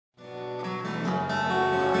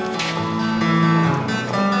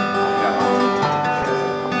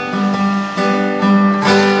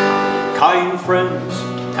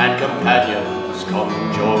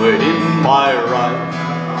join in my rhyme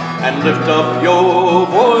and lift up your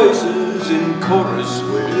voices in chorus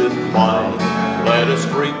with mine. Let us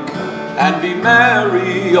drink and be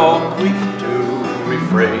merry, or grief to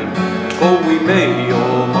refrain, for we may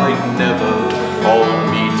or might never all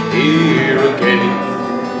meet here again.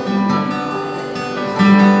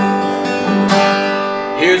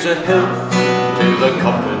 Here's a health to the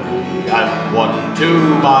company and one to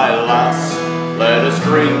my lass. Let us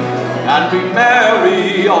drink and be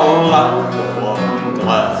merry, all out of one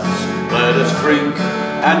glass. Let us drink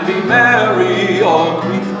and be merry, or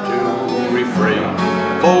grief to refrain,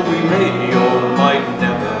 for we may or might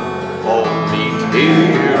never all meet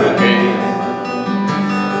here again.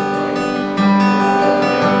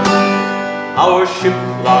 Our ship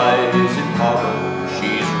lies in harbor,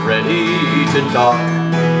 she's ready to dock.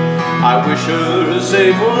 I wish her a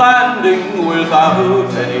safe landing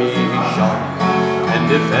without any shock.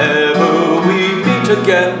 And if ever we meet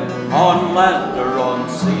again, on land or on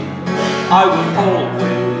sea, I will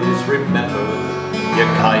always remember your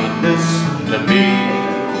kindness to me.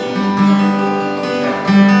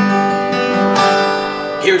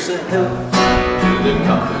 Here's a health to the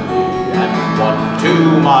company and one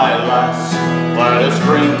to my lass. Let us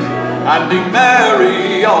drink and be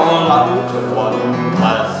merry, all out of one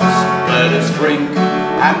glass. Let us drink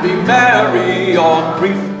and be merry, or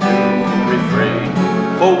grief to refrain,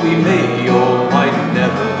 for we may or might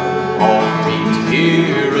never all meet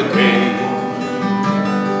here again.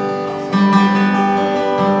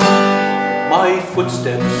 My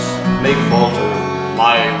footsteps may falter,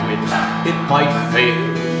 my wit it might fail,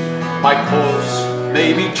 my course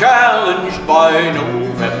may be challenged by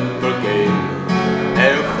November gale.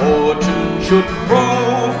 Ere fortune should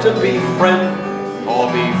prove to be friend or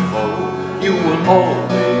be foe, you will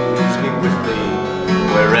always be with me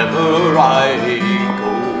wherever I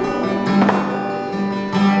go.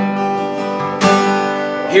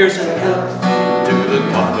 Here's a health to the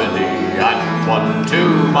company and one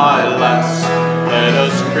to my lass. Let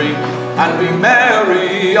us drink and be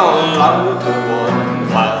merry, all out of one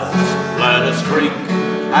glass. Let us drink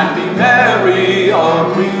and be merry,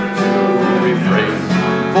 or grief to refrain,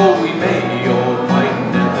 for we may or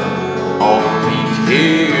might never all meet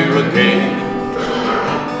here again.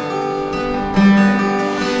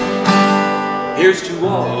 Here's to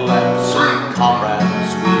all absent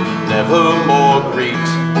comrades we'll never more greet.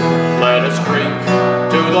 Let us drink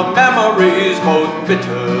to the memories both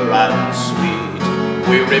bitter and sweet.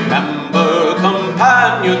 We remember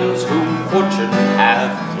companions whom fortune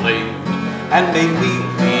hath claimed, and may we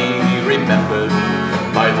be remembered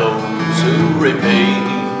by those who remain.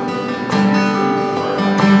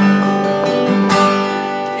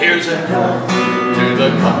 Here's a health to the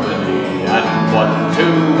company and one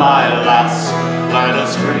to my lass. Let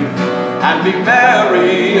us drink and be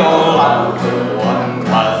merry, all out of one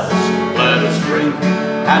glass. Let us drink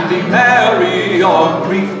and be merry, or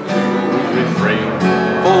grief to refrain,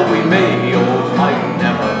 for we may or might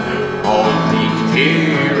never all meet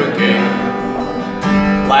here again.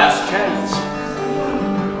 Last chance.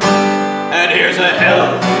 And here's a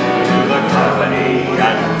health to the company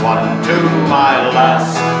and one to my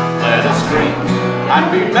lass. Let us drink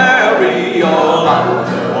and be merry, all out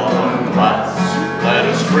of one glass. Let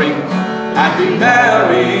us drink and be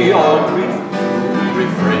merry, or grief to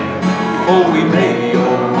refrain, for we may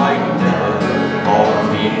or might never all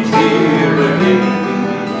meet here again.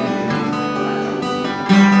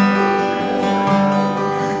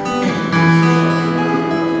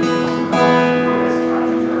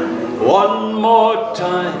 One more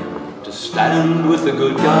time to stand with the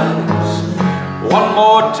good guys. One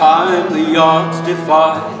more time the odds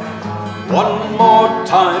defy. One more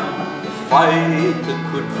time to fight the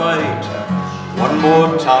good fight. One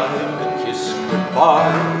more time to kiss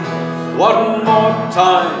goodbye. One more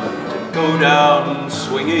time to go down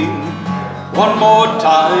swinging. One more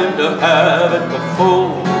time to have it the full.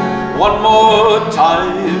 One more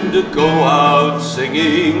time to go out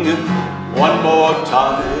singing. One more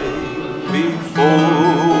time before